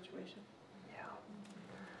that situation.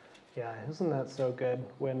 Yeah, isn't that so good?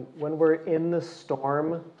 When we're in the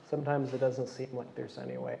storm, sometimes it doesn't seem like there's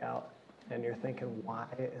any way out. And you're thinking, why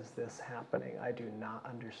is this happening? I do not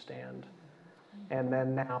understand. And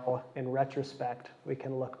then now, in retrospect, we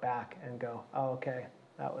can look back and go, oh, okay,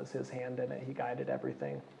 that was his hand in it. He guided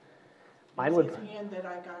everything. It was his hand that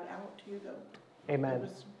I got out too, though. Amen. It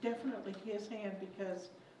was definitely his hand, because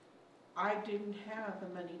I didn't have the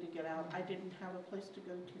money to get out. I didn't have a place to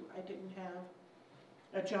go to. I didn't have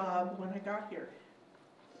a job when I got here.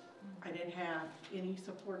 I didn't have any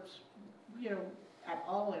supports, you know, at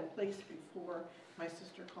all in place before my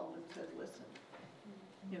sister called and said, listen,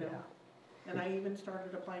 you know. Yeah. And I even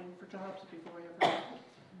started applying for jobs before I ever left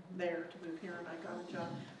there to move here, and I got a job.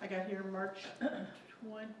 I got here March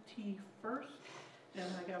 21st, and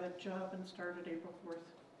I got a job and started April 4th.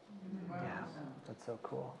 Yeah, that's so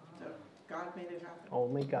cool. So God made it happen.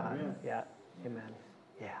 Only God. Yeah. Amen.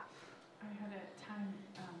 Yeah. I had a time,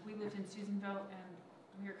 we lived in Susanville and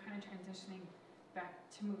we were kind of transitioning back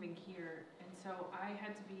to moving here. And so I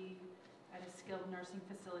had to be at a skilled nursing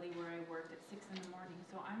facility where I worked at 6 in the morning.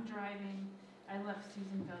 So I'm driving, I left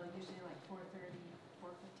Susanville usually like 4:30,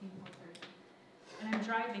 4:15, 4:30. And I'm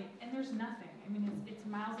driving and there's nothing. I mean, it's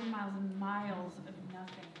miles and miles and miles of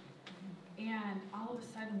nothing. And all of a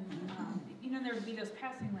sudden, there would be those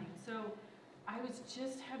passing lanes. So I had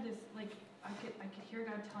this, like, I could hear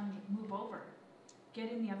God telling me, move over,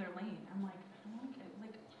 get in the other lane. I'm like, I don't want to get,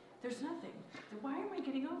 like, there's nothing. Why am I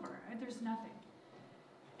getting over? There's nothing.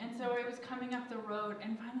 And so I was coming up the road,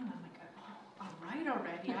 and finally I'm like, oh, all right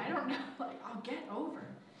already. I don't know, like, I'll get over.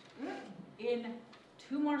 In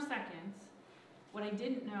 2 more seconds, what I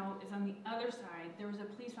didn't know is on the other side, there was a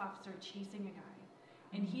police officer chasing a guy.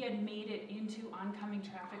 And he had made it into oncoming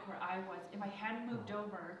traffic where I was. If I hadn't moved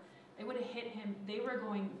over, I would have hit him. They were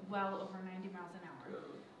going well over 90 miles an hour.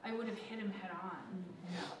 I would have hit him head on.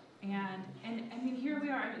 And I mean, here we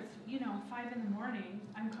are. It's 5 in the morning.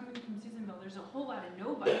 I'm coming from Susanville. There's a whole lot of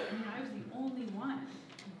nobody. I mean, I was the only one,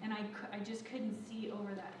 and I just couldn't see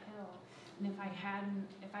over that hill. And if I hadn't,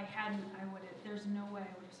 I would have. There's no way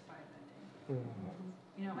I would have survived that day.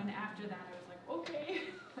 And after that, I was like, okay,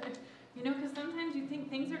 because sometimes you think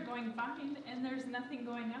things are going fine, and there's nothing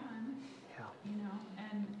going on.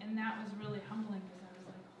 And that was really humbling because I was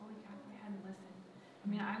like, holy God, if I hadn't listened. I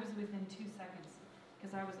mean, I was within 2 seconds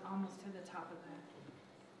because I was almost to the top of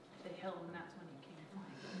the hill, and that's when he came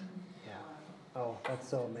flying. Yeah. Oh, that's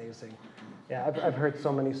so amazing. Yeah, I've heard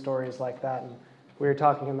so many stories like that, and we were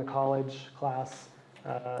talking in the college class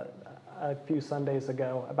a few Sundays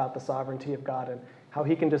ago about the sovereignty of God and how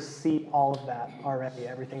he can just see all of that already,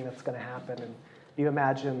 everything that's going to happen. And you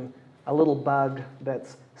imagine a little bug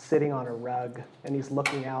that's sitting on a rug, and he's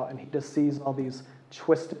looking out, and he just sees all these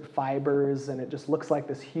twisted fibers, and it just looks like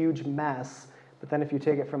this huge mess. But then if you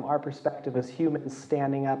take it from our perspective as humans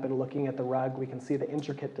standing up and looking at the rug, we can see the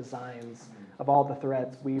intricate designs of all the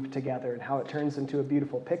threads weaved together and how it turns into a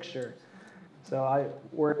beautiful picture. So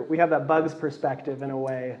we have that bug's perspective in a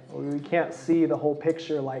way. We can't see the whole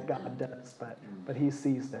picture like God does, but he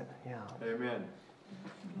sees it. Yeah. Amen.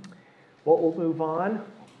 Well, we'll move on.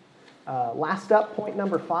 Last up, point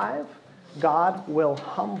number 5, God will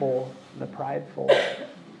humble the prideful.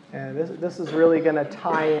 And this is really going to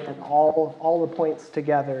tie in all the points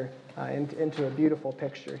together into a beautiful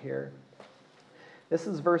picture here. This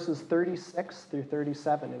is verses 36 through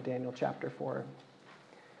 37 in Daniel chapter 4.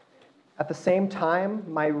 At the same time,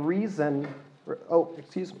 my reason...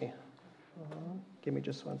 excuse me. Give me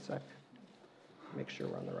just 1 sec. Make sure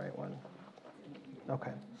we're on the right one.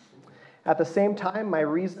 Okay. At the same time, my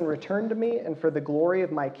reason returned to me, and for the glory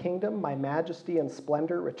of my kingdom, my majesty and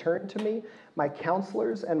splendor returned to me. My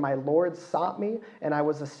counselors and my lords sought me, and I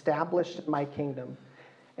was established in my kingdom.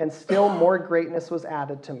 And still more greatness was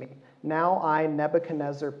added to me. Now I,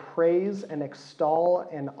 Nebuchadnezzar, praise and extol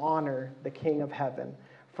and honor the King of heaven.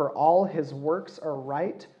 For all his works are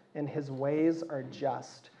right, and his ways are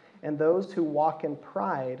just. And those who walk in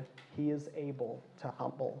pride, he is able to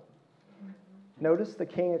humble. Notice the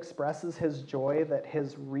king expresses his joy that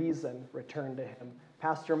his reason returned to him.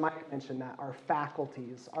 Pastor Mike mentioned that, our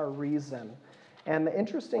faculties, our reason. And the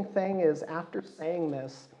interesting thing is, after saying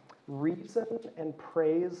this, reason and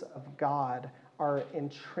praise of God are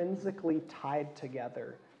intrinsically tied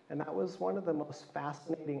together. And that was one of the most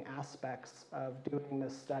fascinating aspects of doing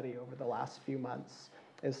this study over the last few months,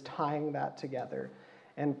 is tying that together.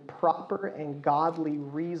 And proper and godly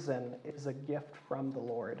reason is a gift from the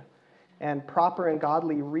Lord. And proper and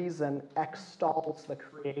godly reason extols the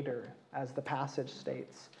Creator, as the passage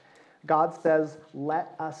states. God says,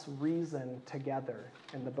 let us reason together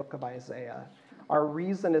in the book of Isaiah. Our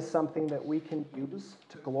reason is something that we can use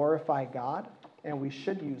to glorify God, and we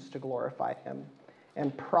should use to glorify him.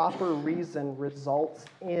 And proper reason results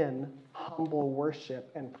in humble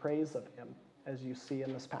worship and praise of him, as you see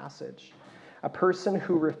in this passage. A person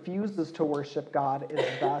who refuses to worship God is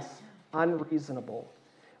thus unreasonable.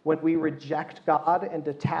 When we reject God and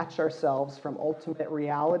detach ourselves from ultimate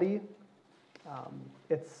reality,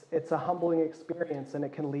 it's a humbling experience, and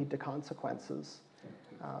it can lead to consequences.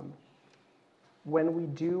 When we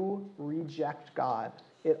do reject God,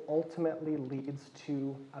 it ultimately leads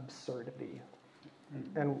to absurdity.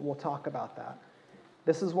 And we'll talk about that.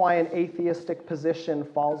 This is why an atheistic position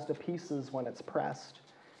falls to pieces when it's pressed.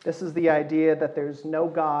 This is the idea that there's no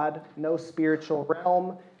God, no spiritual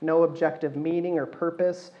realm, no objective meaning or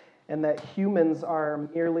purpose, and that humans are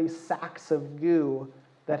merely sacks of goo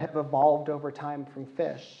that have evolved over time from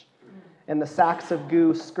fish. And the sacks of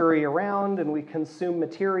goo scurry around, and we consume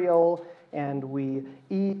material, and we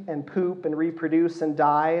eat and poop and reproduce and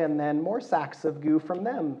die, and then more sacks of goo from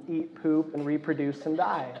them eat, poop, and reproduce and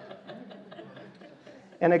die.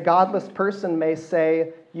 And a godless person may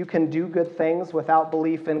say, you can do good things without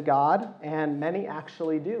belief in God, and many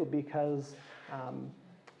actually do, because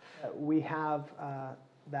we have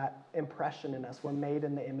that impression in us. We're made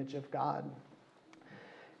in the image of God.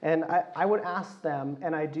 And I would ask them,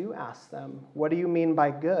 and I do ask them, what do you mean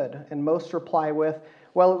by good? And most reply with,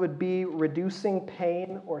 well, it would be reducing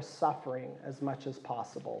pain or suffering as much as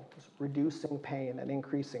possible. Reducing pain and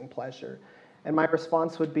increasing pleasure. And my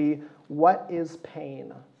response would be, what is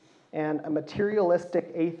pain? And a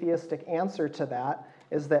materialistic, atheistic answer to that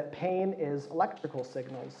is that pain is electrical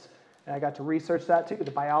signals. And I got to research that too,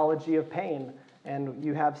 the biology of pain. And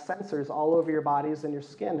you have sensors all over your bodies and your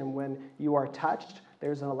skin. And when you are touched,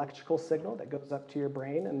 there's an electrical signal that goes up to your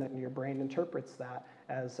brain, and then your brain interprets that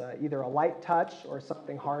as either a light touch or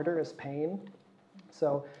something harder as pain.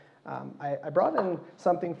 So I brought in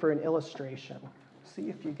something for an illustration. See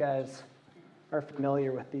if you guys are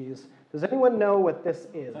familiar with these. Does anyone know what this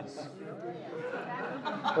is?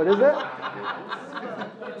 What is it?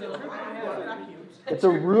 It's a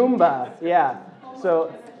Roomba, yeah.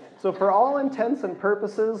 So for all intents and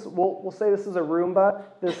purposes, we'll say this is a Roomba.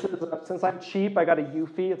 This is, since I'm cheap, I got a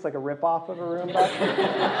Eufy. It's like a ripoff of a Roomba.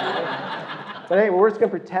 But anyway, we're just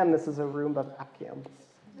going to pretend this is a Roomba vacuum.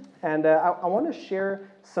 And I want to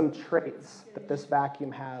share some traits that this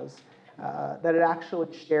vacuum has that it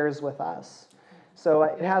actually shares with us. So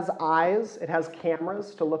it has eyes, it has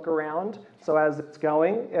cameras to look around, so as it's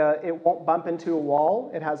going, it won't bump into a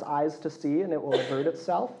wall. It has eyes to see, and it will avert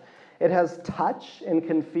itself. It has touch and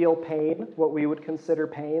can feel pain, what we would consider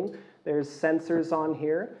pain. There's sensors on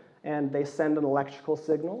here, and they send an electrical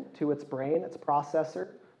signal to its brain, its processor,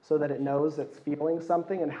 so that it knows it's feeling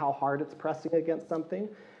something and how hard it's pressing against something.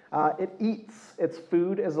 It eats. Its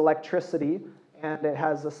food is electricity, and it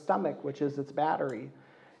has a stomach, which is its battery.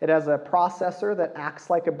 It has a processor that acts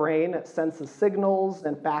like a brain. It senses signals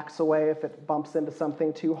and backs away if it bumps into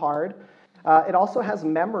something too hard. It also has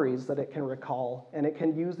memories that it can recall, and it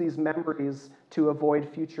can use these memories to avoid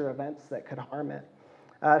future events that could harm it.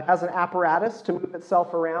 It has an apparatus to move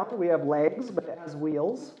itself around. We have legs, but it has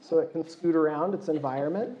wheels, so it can scoot around its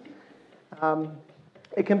environment.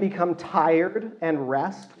 It can become tired and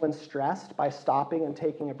rest when stressed by stopping and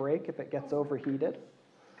taking a break if it gets overheated.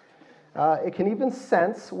 It can even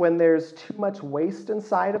sense when there's too much waste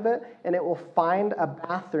inside of it, and it will find a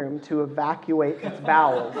bathroom to evacuate its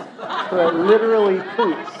bowels. So it literally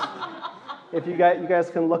poops. If you guys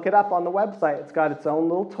can look it up on the website, it's got its own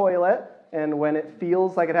little toilet, and when it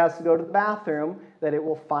feels like it has to go to the bathroom, that it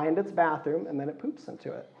will find its bathroom, and then it poops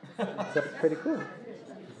into it. So it's pretty cool.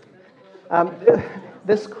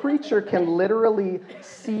 This creature can literally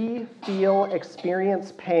see, feel,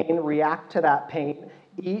 experience pain, react to that pain,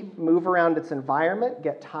 eat, move around its environment,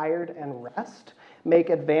 get tired and rest, make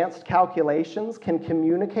advanced calculations, can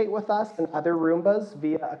communicate with us and other Roombas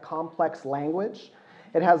via a complex language.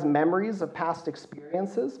 It has memories of past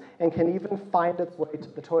experiences and can even find its way to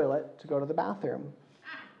the toilet to go to the bathroom.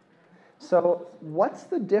 So what's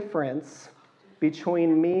the difference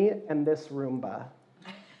between me and this Roomba?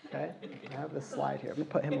 Okay, I have this slide here. Let me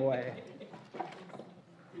put him away.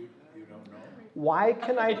 Why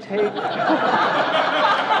can I take...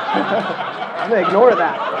 I'm going to ignore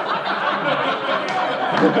that.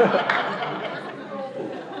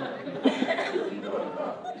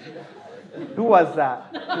 Who was that?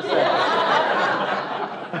 Who said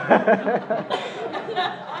that?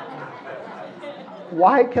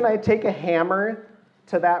 Why can I take a hammer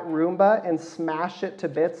to that Roomba and smash it to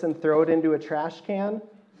bits and throw it into a trash can,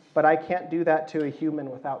 but I can't do that to a human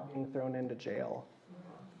without being thrown into jail?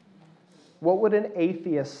 What would an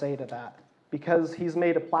atheist say to that? Because he's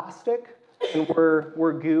made of plastic, and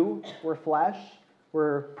we're goo, we're flesh,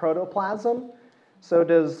 we're protoplasm. So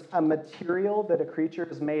does a material that a creature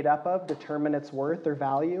is made up of determine its worth or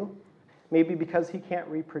value? Maybe because he can't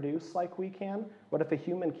reproduce like we can? What if a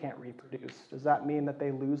human can't reproduce? Does that mean that they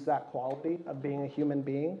lose that quality of being a human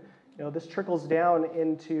being? You know, this trickles down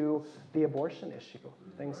into the abortion issue,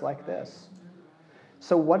 things like this.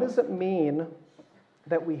 So what does it mean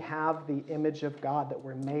that we have the image of God, that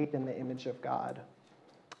we're made in the image of God?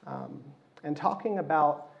 And talking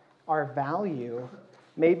about our value,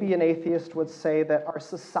 maybe an atheist would say that our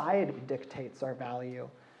society dictates our value.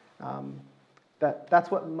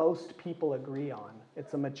 That's what most people agree on.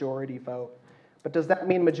 It's a majority vote. But does that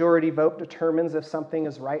mean majority vote determines if something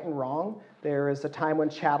is right and wrong? There is a time when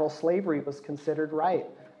chattel slavery was considered right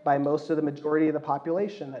by most of the majority of the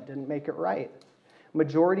population. That didn't make it right.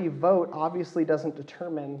 Majority vote obviously doesn't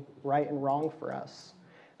determine right and wrong for us.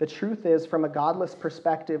 The truth is, from a godless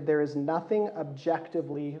perspective, there is nothing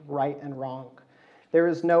objectively right and wrong. There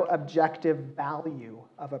is no objective value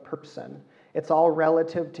of a person. It's all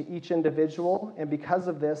relative to each individual, and because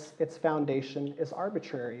of this, its foundation is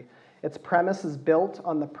arbitrary. Its premise is built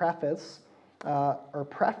on the preferences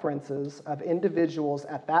of individuals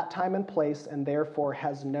at that time and place, and therefore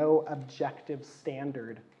has no objective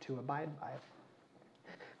standard to abide by.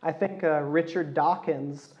 I think Richard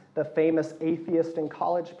Dawkins, the famous atheist and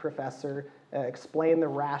college professor, explained the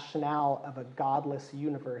rationale of a godless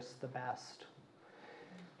universe the best.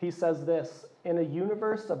 He says this: in a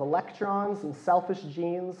universe of electrons and selfish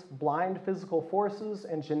genes, blind physical forces,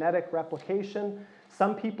 and genetic replication,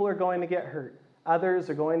 some people are going to get hurt, others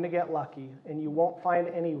are going to get lucky, and you won't find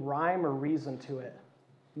any rhyme or reason to it,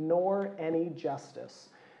 nor any justice.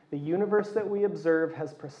 The universe that we observe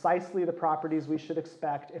has precisely the properties we should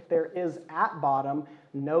expect if there is, at bottom,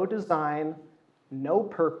 no design, no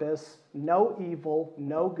purpose, no evil,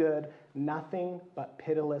 no good, nothing but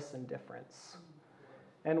pitiless indifference.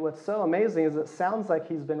 And what's so amazing is it sounds like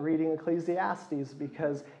he's been reading Ecclesiastes,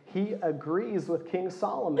 because he agrees with King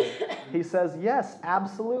Solomon. He says, yes,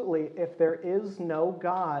 absolutely, if there is no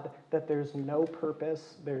God, that there's no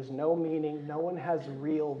purpose, there's no meaning, no one has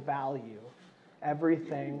real value.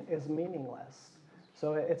 Everything is meaningless.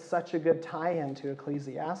 So it's such a good tie-in to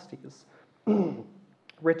Ecclesiastes.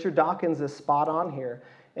 Richard Dawkins is spot on here.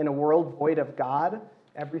 In a world void of God,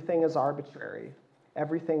 everything is arbitrary.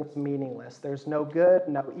 Everything's meaningless. There's no good,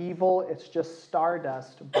 no evil. It's just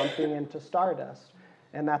stardust bumping into stardust.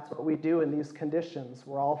 And that's what we do in these conditions.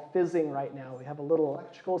 We're all fizzing right now. We have a little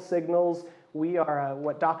electrical signals. We are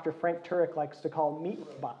what Dr. Frank Turek likes to call meat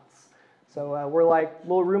robots. So we're like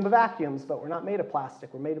little Roomba vacuums, but we're not made of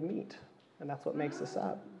plastic. We're made of meat. And that's what makes us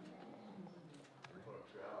up.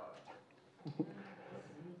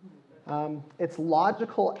 Its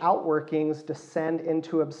logical outworkings descend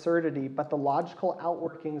into absurdity, but the logical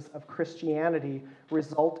outworkings of Christianity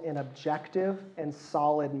result in objective and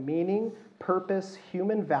solid meaning, purpose,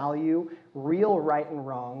 human value, real right and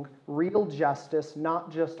wrong, real justice,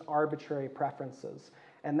 not just arbitrary preferences.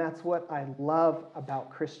 And that's what I love about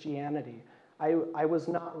Christianity. I was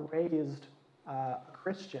not raised a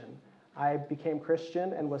Christian. I became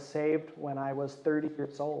Christian and was saved when I was 30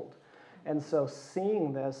 years old. And so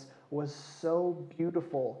seeing this was so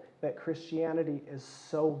beautiful, that Christianity is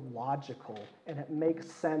so logical, and it makes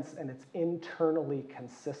sense, and it's internally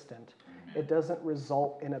consistent. It doesn't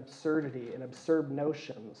result in absurdity, in absurd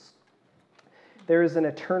notions. There is an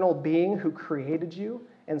eternal being who created you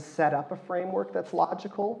and set up a framework that's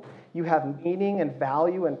logical. You have meaning and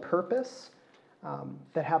value and purpose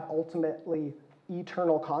that have ultimately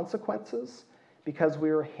eternal consequences, because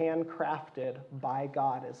we were handcrafted by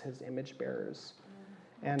God as his image bearers.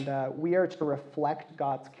 And we are to reflect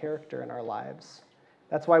God's character in our lives.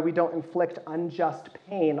 That's why we don't inflict unjust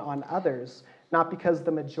pain on others, not because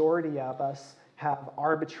the majority of us have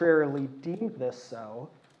arbitrarily deemed this so,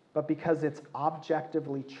 but because it's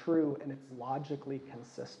objectively true and it's logically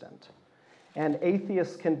consistent. And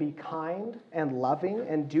atheists can be kind and loving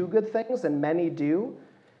and do good things, and many do,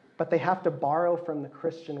 but they have to borrow from the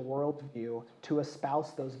Christian worldview to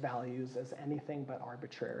espouse those values as anything but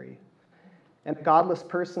arbitrary. And a godless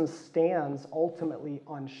person stands ultimately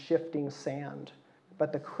on shifting sand,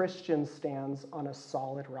 but the Christian stands on a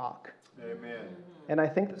solid rock. Amen. And I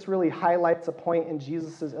think this really highlights a point in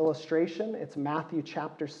Jesus' illustration. It's Matthew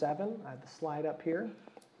chapter 7. I have the slide up here.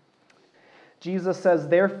 Jesus says,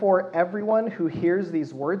 "Therefore, everyone who hears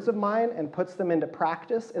these words of mine and puts them into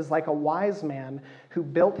practice is like a wise man who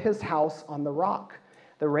built his house on the rock.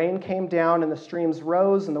 The rain came down and the streams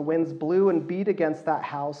rose and the winds blew and beat against that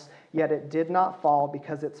house, yet it did not fall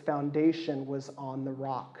because its foundation was on the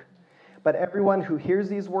rock. But everyone who hears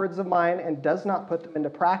these words of mine and does not put them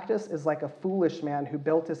into practice is like a foolish man who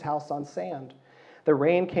built his house on sand. The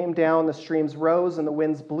rain came down, the streams rose, and the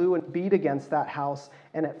winds blew and beat against that house,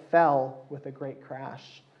 and it fell with a great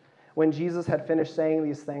crash." When Jesus had finished saying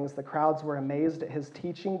these things, the crowds were amazed at his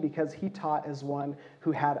teaching, because he taught as one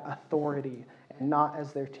who had authority and not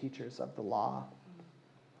as their teachers of the law.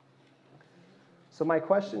 So my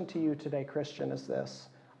question to you today, Christian, is this: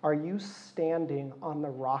 are you standing on the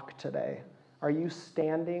rock today? Are you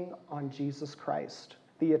standing on Jesus Christ,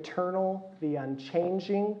 the eternal, the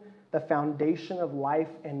unchanging, the foundation of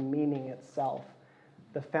life and meaning itself,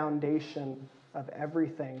 the foundation of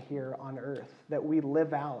everything here on earth that we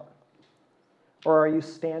live out? Or are you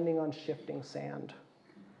standing on shifting sand?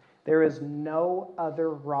 There is no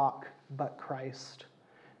other rock but Christ.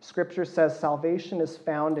 Scripture says salvation is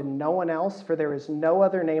found in no one else, for there is no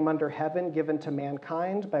other name under heaven given to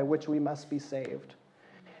mankind by which we must be saved.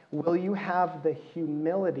 Will you have the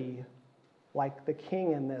humility, like the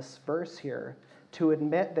king in this verse here, to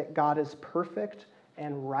admit that God is perfect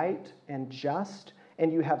and right and just,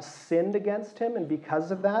 and you have sinned against him, and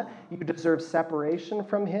because of that, you deserve separation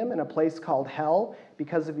from him in a place called hell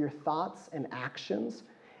because of your thoughts and actions,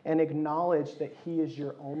 and acknowledge that he is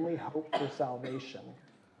your only hope for salvation?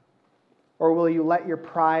 Or will you let your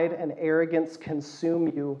pride and arrogance consume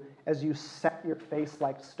you as you set your face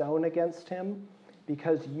like stone against him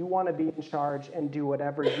because you want to be in charge and do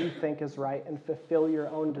whatever you think is right and fulfill your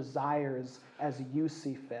own desires as you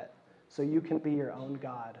see fit so you can be your own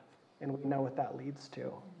God? And we know what that leads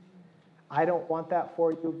to. I don't want that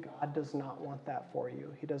for you. God does not want that for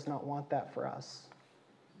you. He does not want that for us.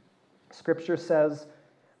 Scripture says,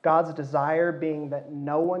 God's desire being that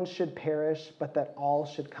no one should perish, but that all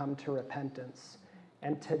should come to repentance.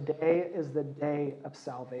 And today is the day of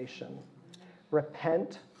salvation.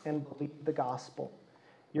 Repent and believe the gospel.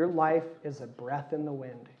 Your life is a breath in the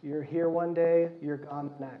wind. You're here one day, you're gone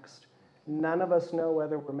the next. None of us know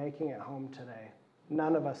whether we're making it home today.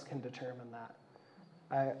 None of us can determine that.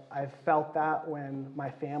 I've felt that when my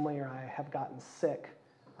family or I have gotten sick.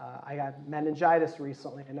 I got meningitis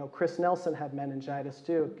recently. I know Chris Nelson had meningitis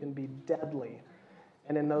too. It can be deadly.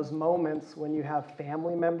 And in those moments when you have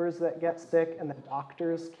family members that get sick and the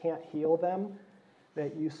doctors can't heal them,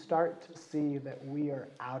 that you start to see that we are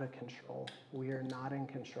out of control. We are not in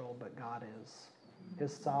control, but God is.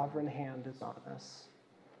 His sovereign hand is on us.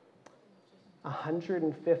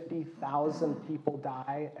 150,000 people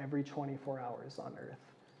die every 24 hours on earth.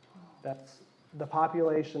 That's the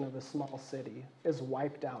population of a small city is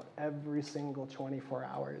wiped out every single 24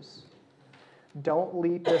 hours. Don't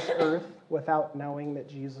leave this earth without knowing that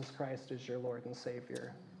Jesus Christ is your Lord and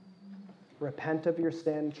Savior. Repent of your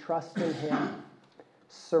sin, trust in him,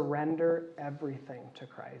 surrender everything to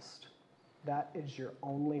Christ. That is your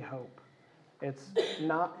only hope. It's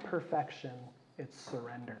not perfection, it's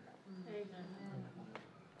surrender. Amen.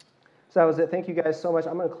 So that was it. Thank you guys so much.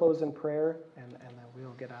 I'm going to close in prayer, and then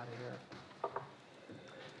we'll get out of here.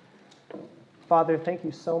 Father, thank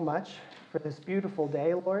you so much for this beautiful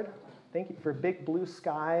day, Lord. Thank you for big blue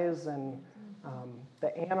skies and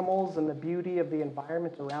the animals and the beauty of the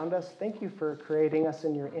environment around us. Thank you for creating us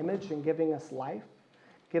in your image and giving us life,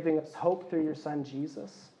 giving us hope through your Son,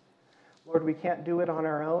 Jesus. Lord, we can't do it on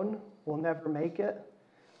our own. We'll never make it.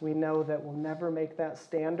 We know that we'll never make that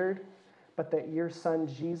standard, but that your Son,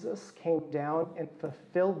 Jesus, came down and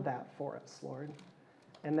fulfilled that for us, Lord.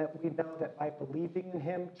 And that we know that by believing in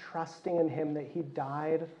him, trusting in him, that he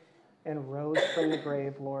died and rose from the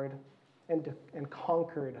grave, Lord, and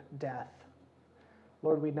conquered death.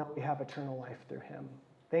 Lord, we know we have eternal life through him.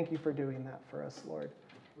 Thank you for doing that for us, Lord.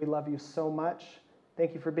 We love you so much.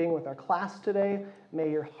 Thank you for being with our class today.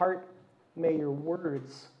 May your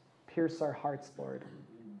words pierce our hearts, Lord.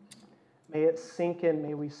 May it sink in.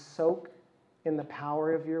 May we soak in the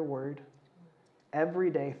power of your word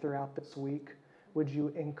every day throughout this week. Would you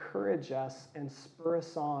encourage us and spur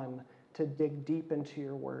us on to dig deep into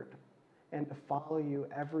your word and to follow you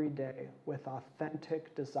every day with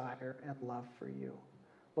authentic desire and love for you?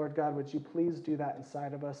 Lord God, would you please do that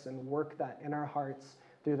inside of us and work that in our hearts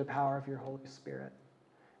through the power of your Holy Spirit?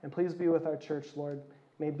 And please be with our church, Lord.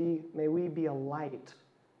 May we be a light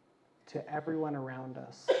to everyone around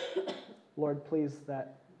us. Lord, please,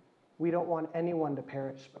 that we don't want anyone to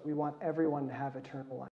perish, but we want everyone to have eternal life.